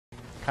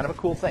kind of a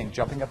cool thing,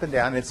 jumping up and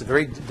down. And it's a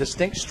very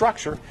distinct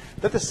structure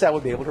that the cell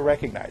would be able to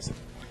recognize it.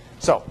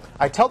 So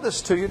I tell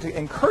this to you to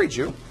encourage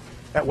you,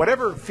 at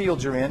whatever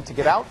field you're in, to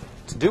get out,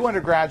 to do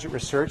undergraduate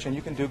research, and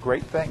you can do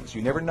great things.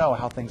 You never know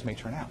how things may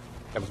turn out.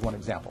 That was one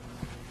example.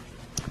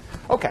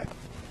 Okay.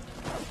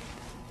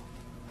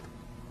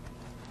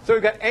 So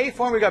we've got A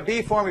form, we've got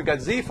B form, we've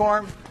got Z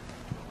form.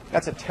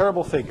 That's a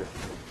terrible figure.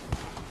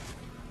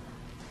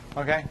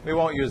 Okay? We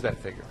won't use that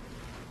figure.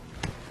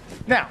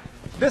 Now,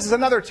 this is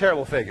another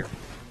terrible figure.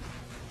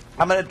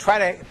 I'm going to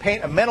try to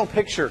paint a mental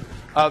picture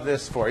of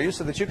this for you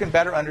so that you can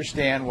better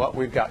understand what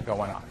we've got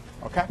going on.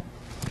 Okay?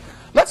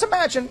 Let's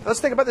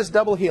think about this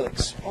double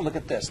helix. Oh, look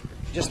at this.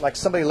 Just like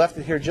somebody left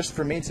it here just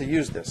for me to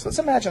use this. Let's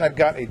imagine I've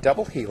got a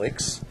double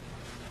helix.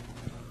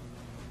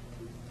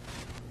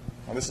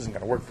 Well, this isn't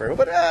going to work very well,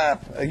 but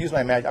I use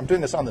my imagination. I'm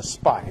doing this on the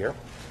spot here.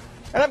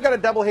 And I've got a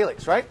double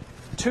helix, right?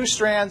 Two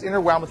strands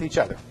interwound with each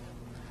other.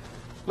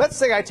 Let's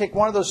say I take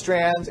one of those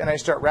strands and I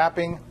start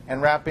wrapping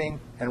and wrapping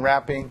and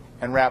wrapping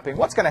and wrapping.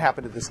 What's going to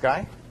happen to this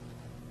guy?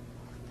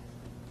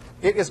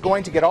 It is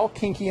going to get all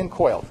kinky and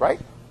coiled, right?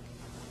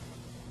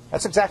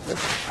 That's exactly.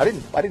 I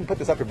didn't put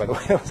this up here, by the way.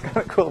 It was kind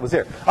of cool. It was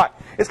here. All right.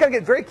 It's going to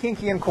get very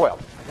kinky and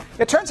coiled.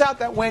 It turns out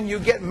that when you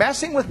get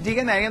messing with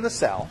DNA in the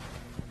cell,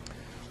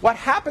 what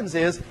happens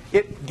is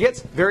it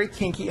gets very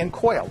kinky and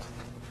coiled.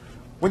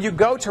 When you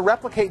go to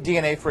replicate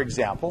DNA, for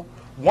example,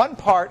 one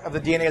part of the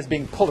DNA is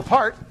being pulled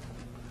apart.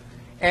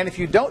 And if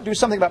you don't do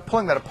something about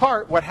pulling that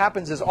apart, what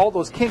happens is all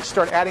those kinks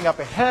start adding up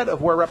ahead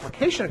of where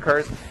replication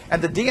occurs, and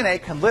the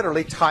DNA can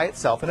literally tie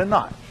itself in a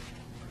knot.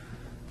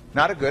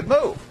 Not a good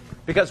move.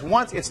 Because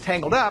once it's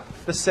tangled up,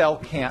 the cell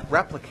can't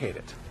replicate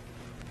it.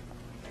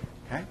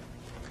 Okay?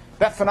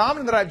 That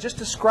phenomenon that I've just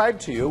described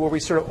to you, where we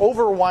sort of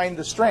overwind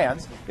the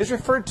strands, is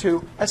referred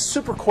to as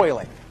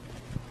supercoiling.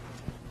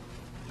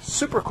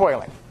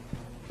 Supercoiling.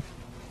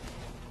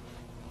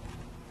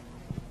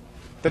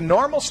 The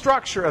normal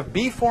structure of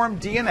B-form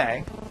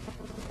DNA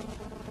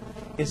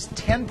is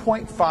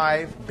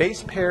 10.5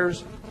 base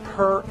pairs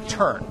per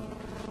turn.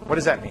 What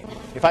does that mean?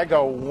 If I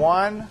go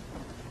one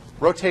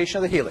rotation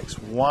of the helix,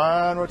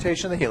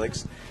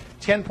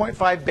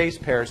 10.5 base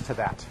pairs to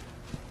that.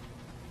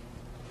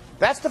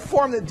 That's the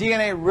form that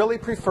DNA really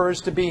prefers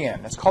to be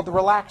in. It's called the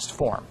relaxed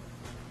form.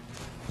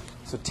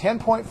 So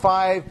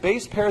 10.5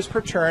 base pairs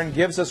per turn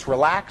gives us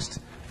relaxed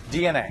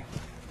DNA.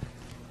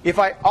 If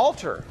I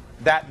alter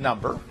that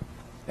number,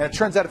 and it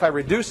turns out if I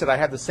reduce it, I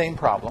have the same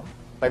problem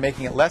by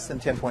making it less than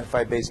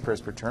 10.5 base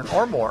pairs per turn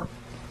or more,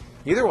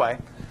 either way,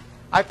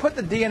 I put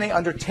the DNA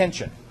under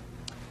tension.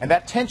 And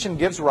that tension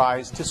gives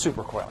rise to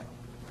supercoiling.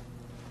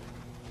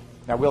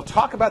 Now, we'll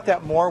talk about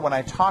that more when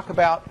I talk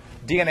about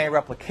DNA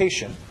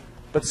replication.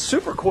 But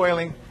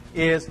supercoiling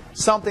is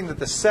something that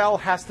the cell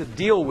has to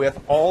deal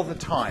with all the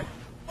time.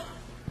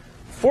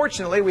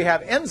 Fortunately, we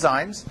have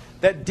enzymes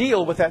that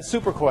deal with that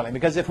supercoiling,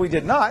 because if we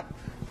did not,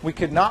 we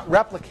could not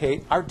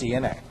replicate our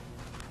DNA.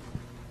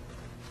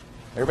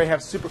 Everybody have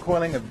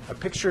supercoiling, a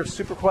picture of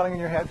supercoiling in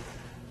your head?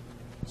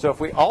 So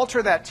if we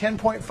alter that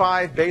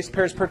 10.5 base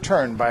pairs per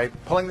turn by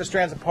pulling the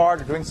strands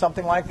apart or doing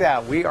something like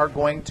that, we are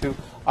going to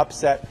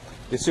upset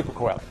the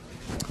supercoiling.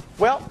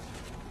 Well,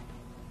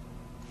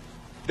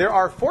 there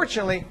are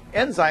fortunately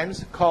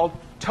enzymes called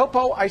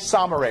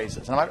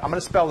topoisomerases. And I'm going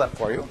to spell that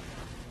for you.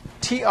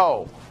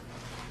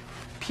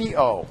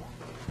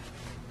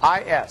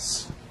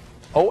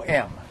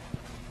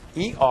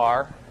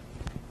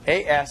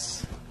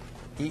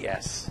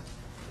 T-O-P-O-I-S-O-M-E-R-A-S-E-S.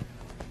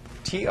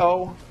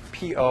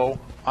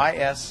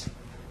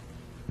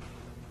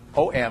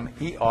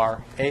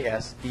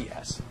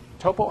 T-O-P-O-I-S-O-M-E-R-A-S-E-S.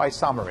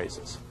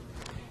 Topoisomerases.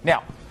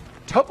 Now,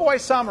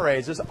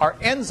 topoisomerases are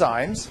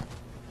enzymes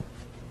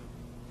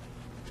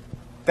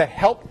that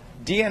help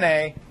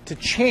DNA to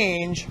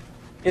change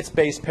its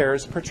base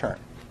pairs per turn.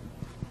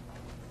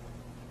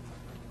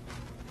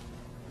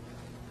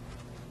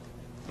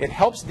 It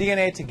helps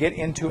DNA to get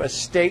into a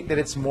state that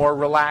it's more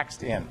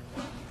relaxed in.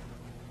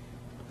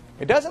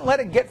 It doesn't let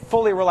it get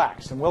fully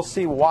relaxed, and we'll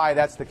see why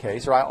that's the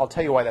case, or I'll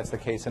tell you why that's the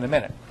case in a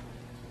minute.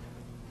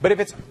 But if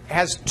it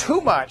has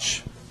too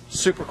much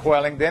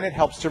supercoiling, then it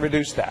helps to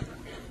reduce that.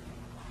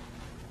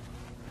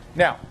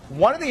 Now,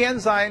 one of the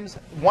enzymes,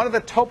 one of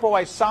the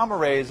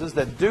topoisomerases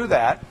that do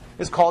that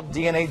is called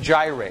DNA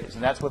gyrase,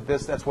 and that's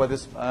why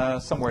this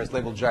somewhere is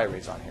labeled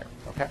gyrase on here.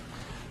 Okay?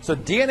 So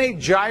DNA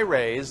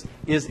gyrase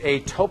is a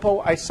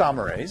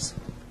topoisomerase.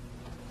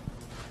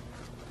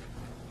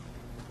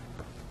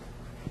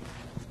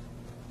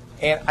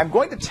 And I'm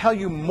going to tell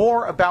you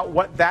more about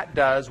what that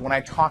does when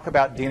I talk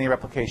about DNA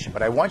replication.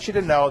 But I want you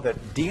to know that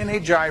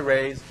DNA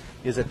gyrase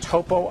is a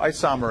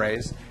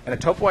topoisomerase, and a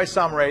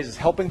topoisomerase is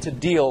helping to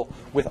deal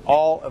with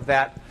all of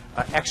that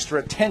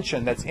extra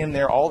tension that's in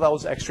there, all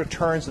those extra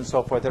turns and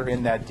so forth that are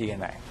in that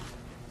DNA.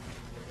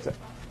 So,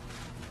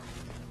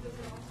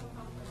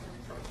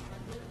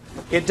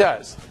 it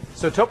does.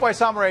 So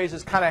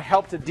topoisomerases kind of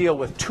help to deal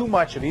with too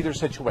much of either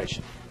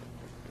situation.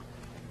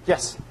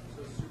 Yes?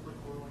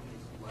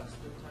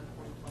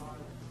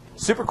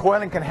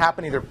 Supercoiling can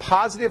happen either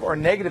positive or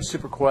negative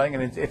supercoiling,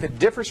 and if it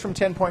differs from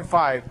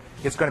 10.5,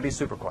 it's going to be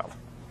supercoiled.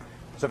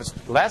 So if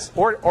it's less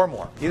or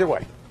more, either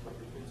way.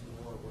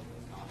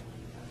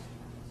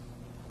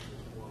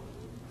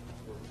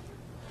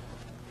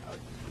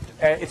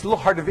 It's a little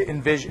hard to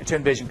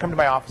envision. Come to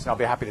my office and I'll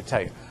be happy to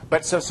tell you.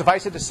 But so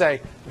suffice it to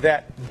say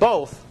that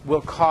both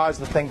will cause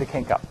the thing to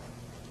kink up.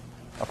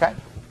 Okay?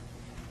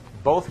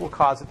 Both will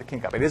cause it to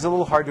kink up. It is a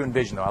little hard to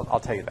envision, though. I'll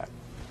tell you that.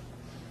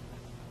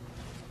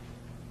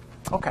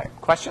 Okay.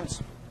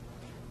 Questions?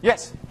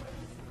 Yes?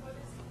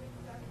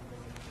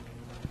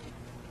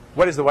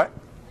 What is the what?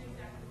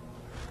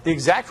 The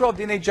exact role of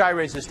DNA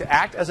gyrase is to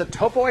act as a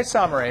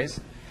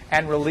topoisomerase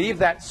and relieve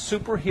that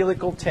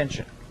superhelical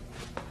tension.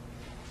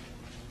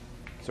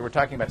 So we're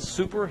talking about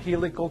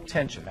superhelical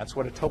tension. That's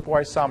what a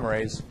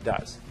topoisomerase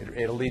does.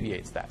 It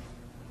alleviates that.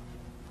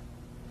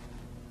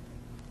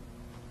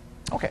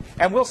 Okay,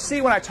 and we'll see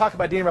when I talk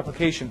about DNA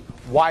replication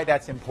why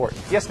that's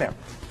important. Yes, ma'am?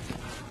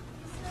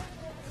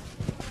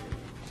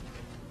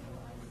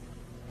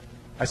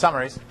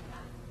 Isomerase.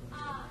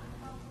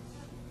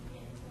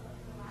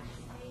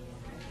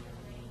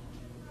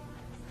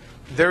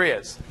 There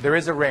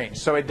is a range.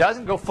 So it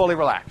doesn't go fully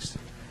relaxed.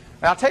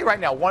 And I'll tell you right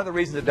now, one of the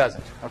reasons it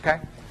doesn't, okay?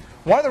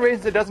 One of the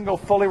reasons it doesn't go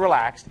fully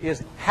relaxed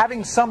is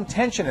having some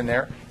tension in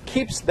there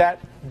keeps that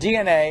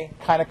DNA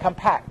kind of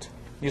compact.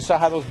 You saw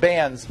how those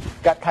bands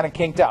got kind of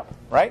kinked up,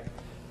 right?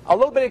 A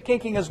little bit of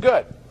kinking is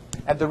good.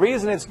 And the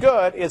reason it's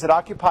good is it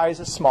occupies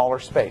a smaller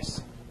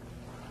space.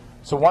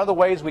 So one of the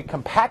ways we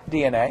compact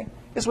DNA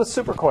is with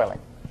supercoiling.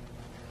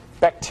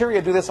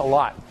 Bacteria do this a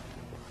lot.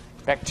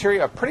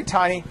 Bacteria are pretty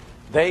tiny.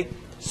 They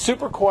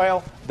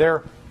supercoil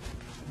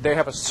they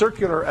have a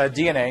circular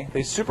DNA.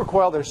 They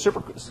supercoil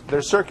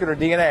their circular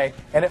DNA,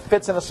 and it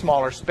fits in a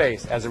smaller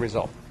space as a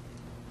result.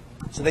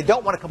 So they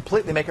don't want to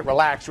completely make it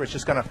relaxed, or it's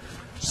just going to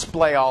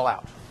splay all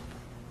out.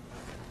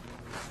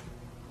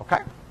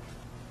 Okay?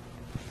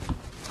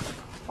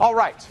 All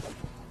right.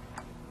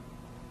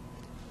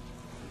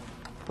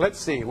 Let's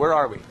see. Where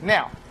are we?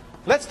 Now,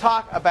 let's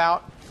talk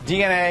about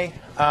DNA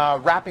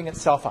wrapping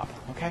itself up.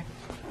 Okay?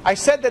 I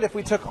said that if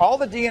we took all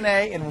the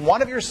DNA in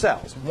one of your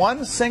cells,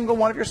 one single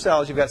one of your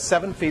cells, you've got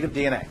 7 feet of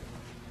DNA.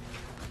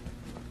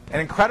 An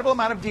incredible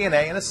amount of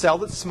DNA in a cell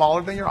that's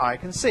smaller than your eye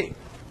can see.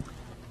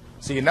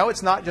 So you know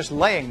it's not just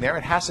laying there.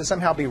 It has to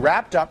somehow be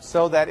wrapped up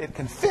so that it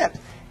can fit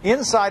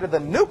inside of the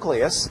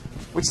nucleus,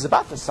 which is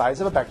about the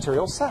size of a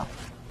bacterial cell.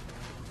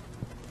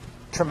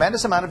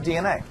 Tremendous amount of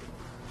DNA.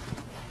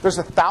 There's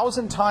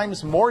 1,000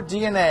 times more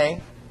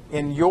DNA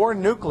in your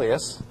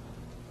nucleus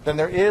than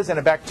there is in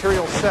a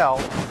bacterial cell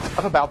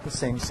of about the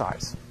same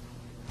size.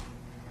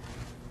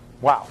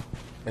 Wow.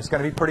 It's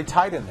going to be pretty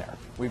tight in there.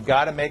 We've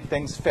got to make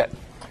things fit.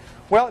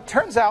 Well, it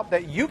turns out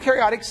that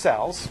eukaryotic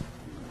cells,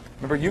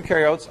 remember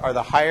eukaryotes are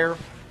the higher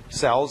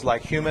cells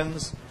like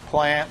humans,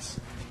 plants,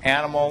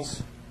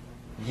 animals,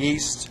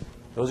 yeast.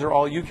 Those are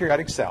all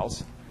eukaryotic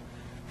cells.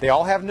 They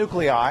all have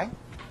nuclei.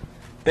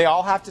 They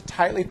all have to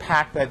tightly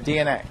pack that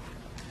DNA.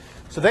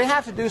 So they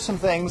have to do some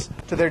things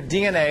to their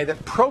DNA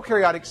that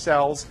prokaryotic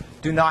cells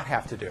do not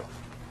have to do.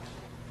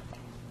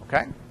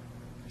 Okay?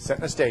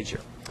 Setting the stage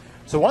here.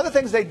 So one of the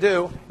things they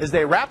do is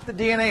they wrap the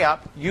DNA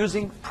up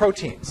using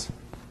proteins.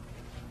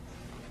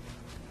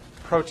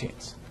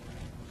 Proteins.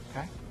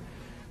 Okay?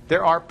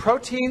 There are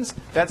proteins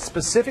that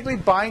specifically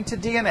bind to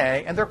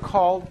DNA, and they're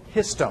called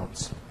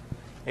histones.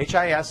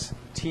 Histones.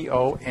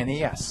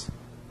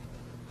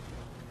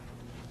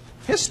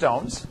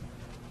 Histones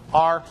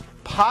are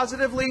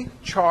positively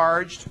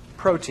charged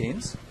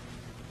proteins,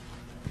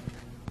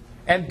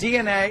 and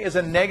DNA is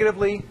a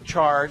negatively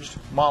charged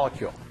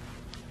molecule.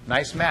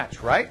 Nice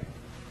match, right?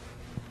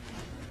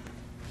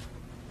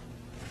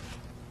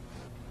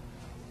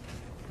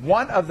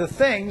 One of the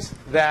things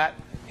that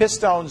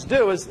histones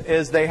do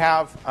is they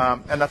have,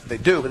 and not that they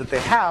do, but that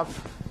they have,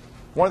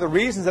 one of the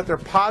reasons that they're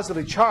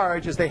positively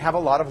charged is they have a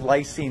lot of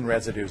lysine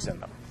residues in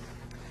them.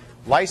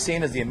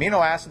 Lysine is the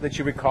amino acid that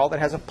you recall that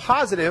has a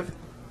positive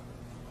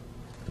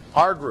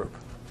R group.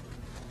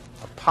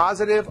 A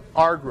positive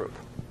R group.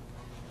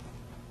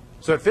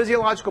 So at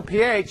physiological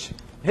pH,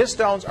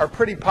 histones are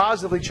pretty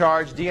positively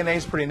charged, DNA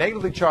is pretty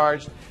negatively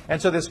charged,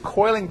 and so this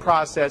coiling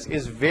process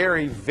is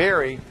very,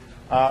 very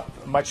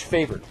much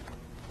favored.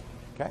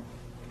 Okay?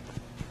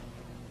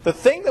 The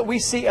thing that we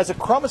see as a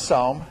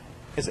chromosome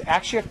is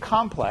actually a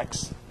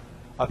complex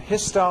of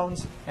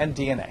histones and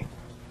DNA.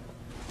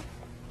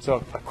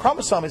 So a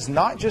chromosome is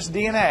not just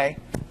DNA,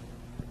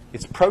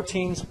 it's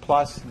proteins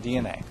plus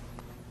DNA.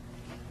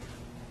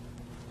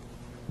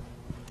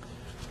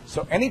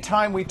 So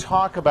anytime we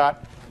talk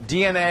about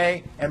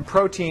DNA and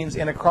proteins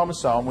in a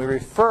chromosome, we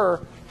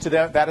refer to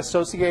that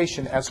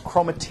association as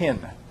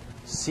chromatin.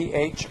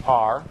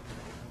 C-H-R-O-M-A-T-I-N.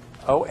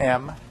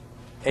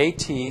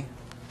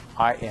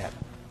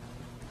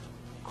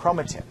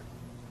 Chromatin.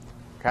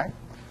 Okay?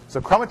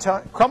 So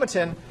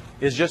chromatin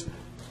is just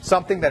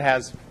something that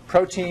has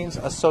proteins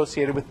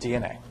associated with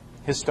DNA,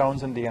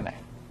 histones and DNA.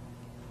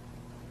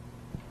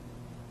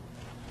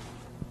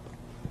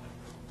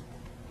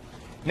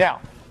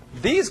 Now,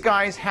 these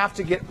guys have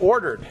to get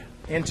ordered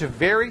into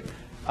very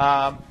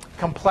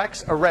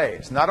complex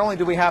arrays. Not only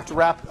do we have to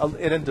wrap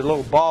it into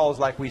little balls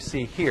like we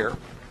see here,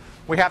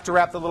 we have to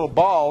wrap the little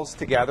balls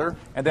together,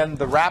 and then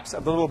the wraps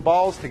of the little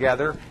balls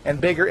together,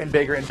 and bigger and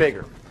bigger and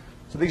bigger.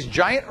 So these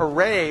giant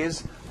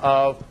arrays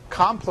of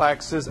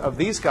complexes of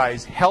these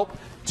guys help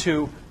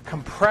to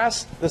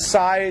compress the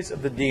size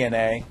of the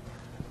DNA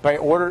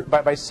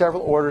by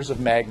several orders of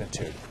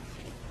magnitude.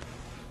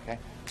 Okay?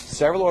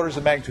 Several orders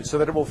of magnitude, so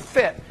that it will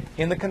fit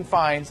in the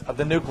confines of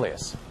the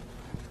nucleus.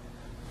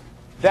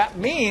 That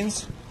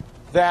means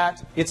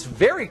that it's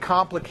very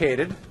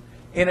complicated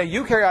in a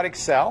eukaryotic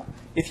cell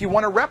if you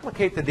want to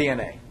replicate the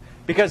DNA.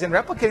 Because in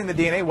replicating the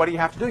DNA, what do you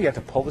have to do? You have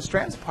to pull the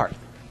strands apart.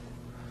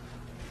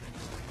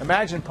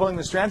 Imagine pulling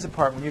the strands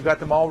apart when you've got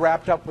them all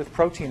wrapped up with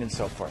protein and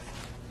so forth.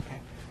 Okay?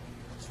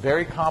 It's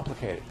very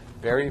complicated.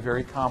 Very,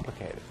 very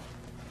complicated.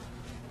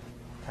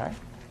 Okay?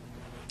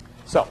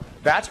 So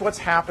that's what's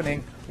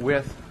happening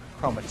with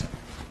chromatin.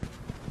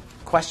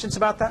 Questions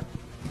about that?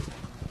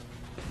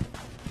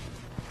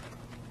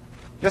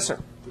 Yes, sir.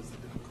 Does the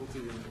difficulty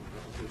in the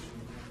replication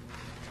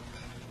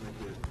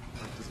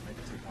make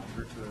it take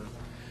longer to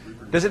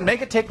reproduce? Does it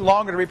make it take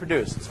longer to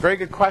reproduce? It's a very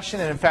good question,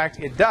 and in fact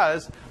it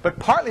does, but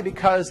partly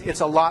because it's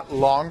a lot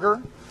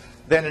longer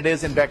than it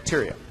is in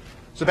bacteria.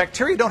 So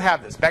bacteria don't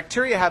have this.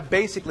 Bacteria have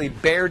basically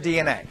bare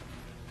DNA.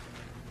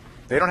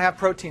 They don't have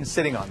proteins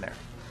sitting on there.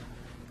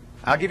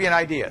 I'll give you an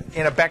idea.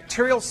 In a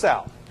bacterial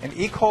cell, an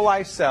E.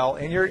 coli cell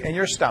in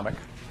your stomach,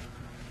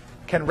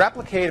 can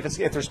replicate,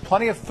 if there's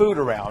plenty of food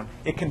around,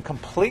 it can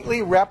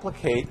completely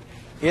replicate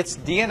its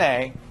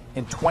DNA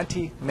in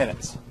 20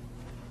 minutes.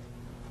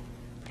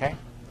 Okay?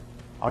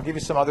 I'll give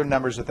you some other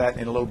numbers with that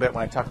in a little bit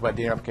when I talk about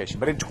DNA replication.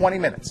 But in 20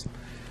 minutes.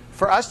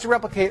 For us to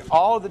replicate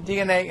all of the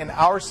DNA in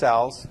our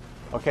cells,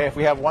 okay, if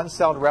we have one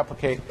cell to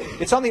replicate,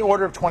 it's on the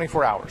order of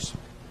 24 hours.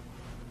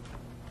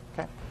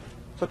 Okay?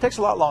 So it takes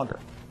a lot longer.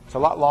 It's a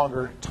lot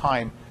longer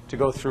time to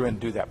go through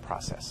and do that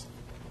process.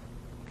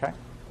 Okay?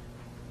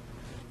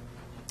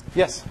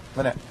 Yes,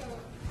 Lynette.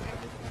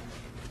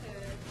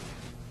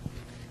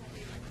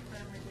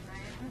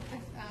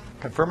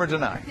 Confirm or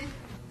deny?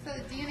 So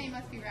the DNA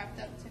must be wrapped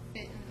up to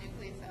fit in the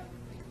nucleus of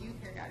a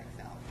eukaryotic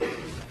cell.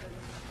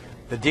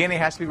 The DNA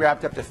has to be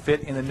wrapped up to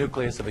fit in the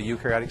nucleus of a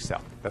eukaryotic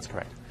cell. That's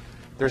correct.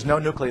 There's no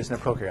nucleus in a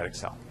prokaryotic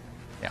cell.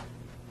 Yeah.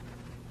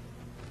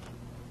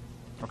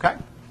 Okay?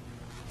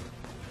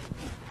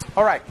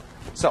 All right.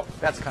 So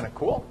that's kind of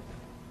cool.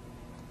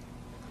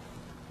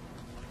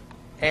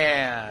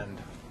 And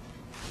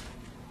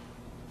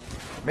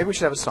maybe we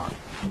should have a song.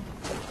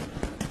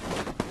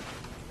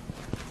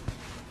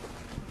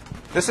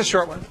 This is a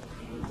short one.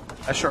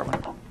 A short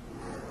one.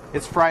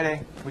 It's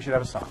Friday. We should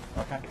have a song.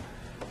 Okay?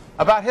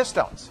 About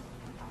histones.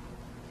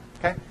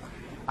 Okay?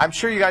 I'm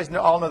sure you guys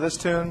all know this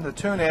tune. The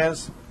tune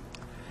is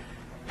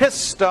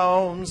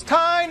histones,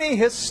 tiny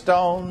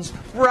histones,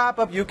 wrap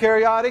up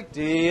eukaryotic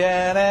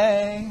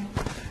DNA.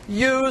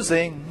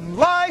 Using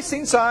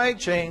lysine side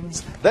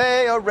chains,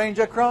 they arrange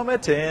a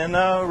chromatin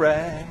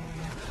array.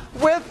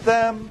 With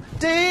them,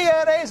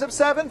 DNAs of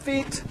 7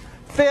 feet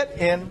fit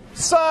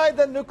inside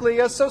the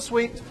nucleus so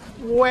sweet.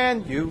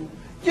 When you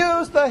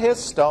use the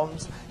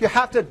histones, you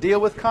have to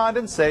deal with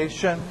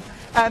condensation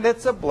and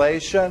its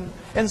ablation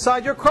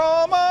inside your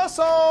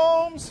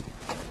chromosomes.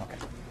 Okay.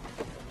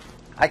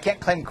 I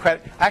can't claim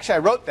credit. Actually, I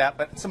wrote that,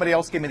 but somebody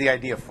else gave me the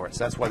idea for it,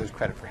 so that's why there's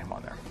credit for him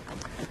on there.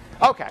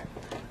 Okay.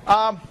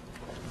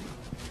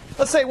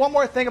 Let's say one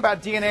more thing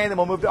about DNA, then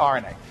we'll move to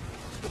RNA.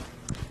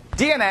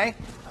 DNA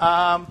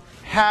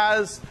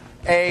has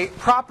a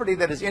property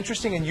that is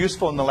interesting and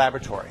useful in the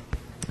laboratory.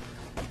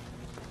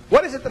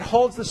 What is it that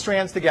holds the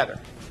strands together?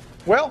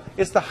 Well,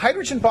 it's the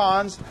hydrogen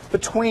bonds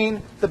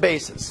between the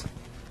bases,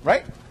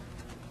 right?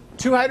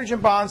 2 hydrogen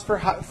bonds for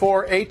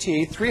AT,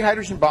 3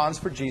 hydrogen bonds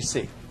for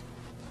GC.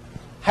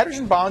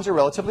 Hydrogen bonds are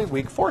relatively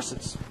weak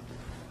forces.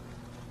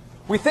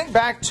 We think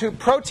back to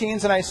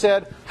proteins, and I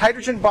said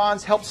hydrogen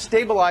bonds help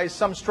stabilize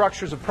some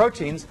structures of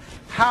proteins.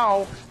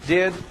 How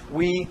did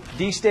we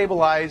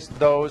destabilize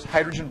those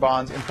hydrogen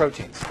bonds in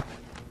proteins?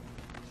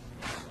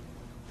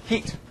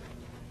 Heat.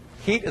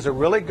 Heat is a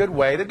really good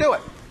way to do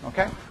it.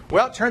 Okay?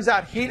 Well, it turns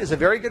out heat is a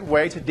very good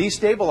way to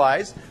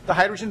destabilize the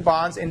hydrogen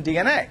bonds in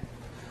DNA.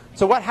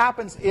 So what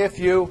happens if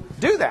you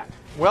do that?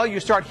 Well, you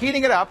start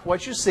heating it up.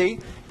 What you see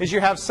is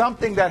you have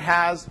something that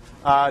has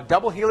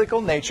double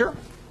helical nature.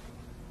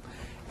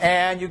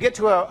 And you get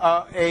to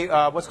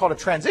what's called a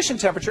transition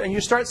temperature, and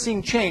you start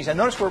seeing change. And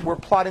notice we're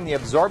plotting the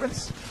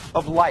absorbance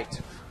of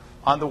light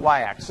on the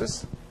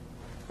y-axis,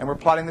 and we're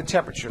plotting the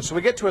temperature. So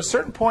we get to a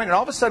certain point, and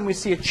all of a sudden we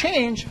see a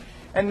change,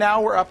 and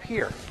now we're up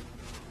here.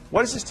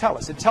 What does this tell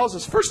us? It tells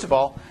us, first of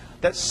all,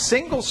 that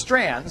single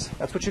strands,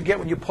 that's what you get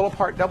when you pull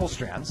apart double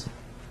strands,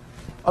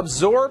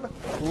 absorb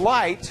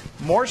light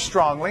more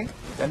strongly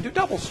than do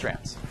double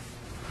strands.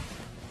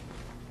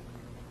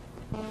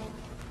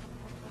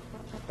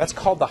 That's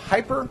called the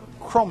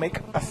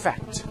hyperchromic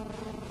effect.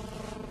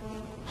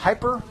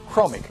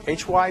 Hyperchromic,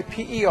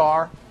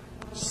 Hyperchromic,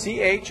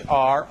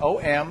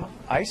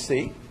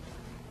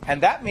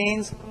 And that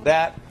means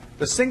that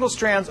the single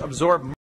strands absorb